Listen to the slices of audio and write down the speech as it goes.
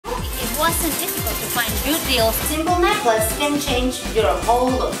isn't difficult to find good deals. Simple necklace can change your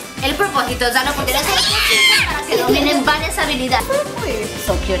whole look. El propósito es dar la oportunidad a los chicos para que dominen varias habilidades.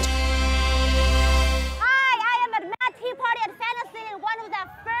 So cute. Hi, I am at Matt Tea Party at Fantasy, one of the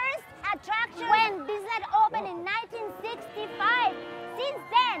first attractions when Disneyland opened in 1965. Since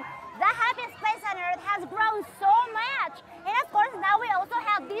then, the happiest place on earth has grown so much. And of course, now we also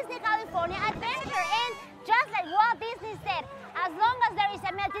have Disney California Adventure. And just like Walt Disney said, as long as there is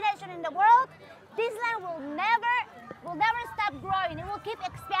imagination in the world, Disneyland will never stop growing. It will keep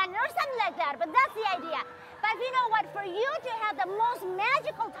expanding or something like that, but that's the idea. But you know what? For you to have the most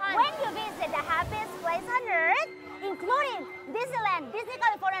magical time when you visit the happiest place on earth, including Disneyland, Disney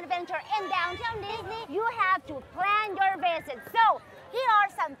California Adventure, and Downtown Disney, you have to plan your visit. So here are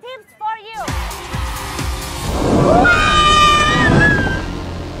some tips for you.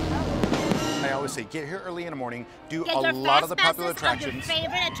 I always say, get here early in the morning, do Get a your lot of the fast popular passes of attractions. your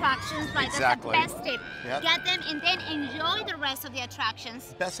favorite attractions, right? Exactly. That's the best tip. Yep. Get them and then enjoy the rest of the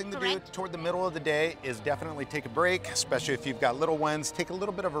attractions. Best thing to Correct. do toward the middle of the day is definitely take a break, especially if you've got little ones. Take a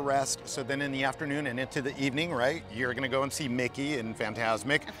little bit of a rest, so then in the afternoon and into the evening, right, you're gonna go and see Mickey and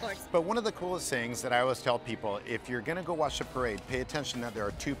Fantasmic. Of course. But one of the coolest things that I always tell people, if you're gonna go watch the parade, pay attention that there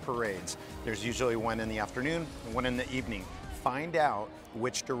are two parades. There's usually one in the afternoon and one in the evening. Find out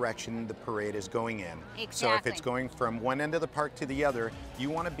which direction the parade is going in. Exactly. So if it's going from one end of the park to the other, you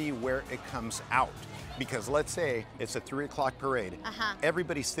want to be where it comes out. Because let's say it's a 3 o'clock parade.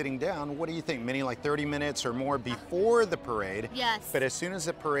 Everybody's sitting down. What do you think, Minnie, like 30 minutes or more before the parade? Yes. But as soon as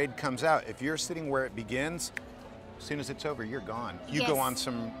the parade comes out, if you're sitting where it begins, as soon as it's over, you're gone. You go on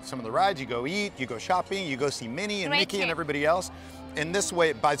some of the rides, you go eat, you go shopping, you go see Minnie and Great Mickey tip. and everybody else. And this way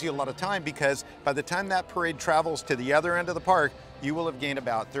it buys you a lot of time, because by the time that parade travels to the other end of the park, you will have gained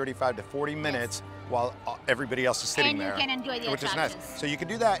about 35 to 40 minutes while everybody else is sitting there. And you can enjoy the which attractions. is nice. So you can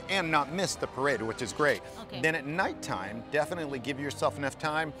do that and not miss the parade, which is great. Okay. Then at nighttime, definitely give yourself enough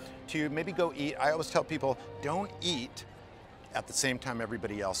time to maybe go eat. I always tell people, don't eat at the same time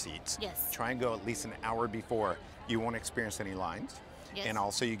everybody else eats. Yes. Try and go at least an hour before. You won't experience any lines. Yes. And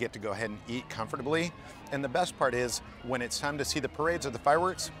also you get to go ahead and eat comfortably. And the best part is when it's time to see the parades or the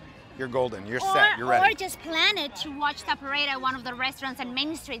fireworks, you're golden, you're set, you're ready. Or just plan it to watch the parade at one of the restaurants on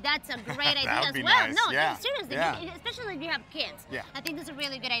Main Street. That's a great idea That would as be well. nice. No, Yeah. seriously, Yeah. especially if you have kids. Yeah. I think that's a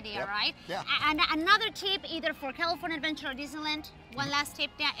really good idea, Yep. right? Yeah. And another tip, either for California Adventure or Disneyland. One last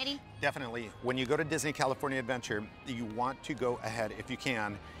tip, yeah, Eddie? Definitely. When you go to Disney California Adventure, you want to go ahead, if you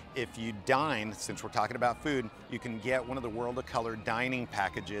can. If you dine, since we're talking about food, you can get one of the World of Color dining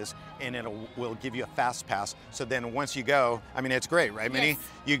packages, and will give you a fast pass. So then once you go, I mean, it's great, right, Minnie? Yes.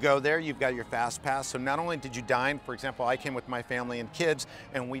 You go there, you've got your fast pass. So not only did you dine, for example, I came with my family and kids,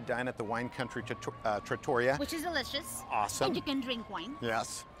 and we dine at the Wine Country Trattoria. Which is delicious. Awesome. And you can drink wine.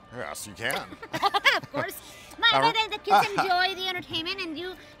 Yes. Yes, you can. Of course. But the kids enjoy the entertainment, and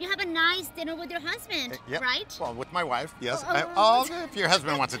you have a nice dinner with your husband, Yep. right? Well, with my wife, yes. Oh. If your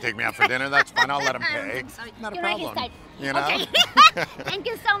husband wants to take me out for dinner, that's fine. I'll let him pay. I'm sorry. Not a You're right, problem. his type. You know? Okay. Thank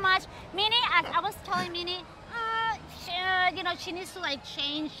you so much. Minnie, as I was telling Minnie, you know, she needs to like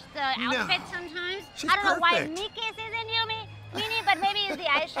change the outfit sometimes. She's I don't know why perfect. Mickey isn't you, Minnie, but maybe it's the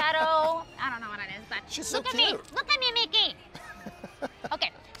eyeshadow. I don't know what it is, but She's so look at cute. me. Look at me, Mickey.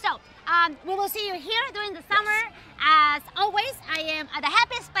 Okay, so we will see you here during the summer. As always, I am at the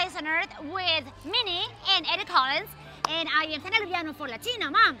happiest place on earth with Minnie and Eddie Collins, and I am Tana Luliano for Latina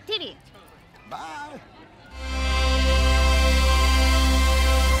Mom TV. Bye.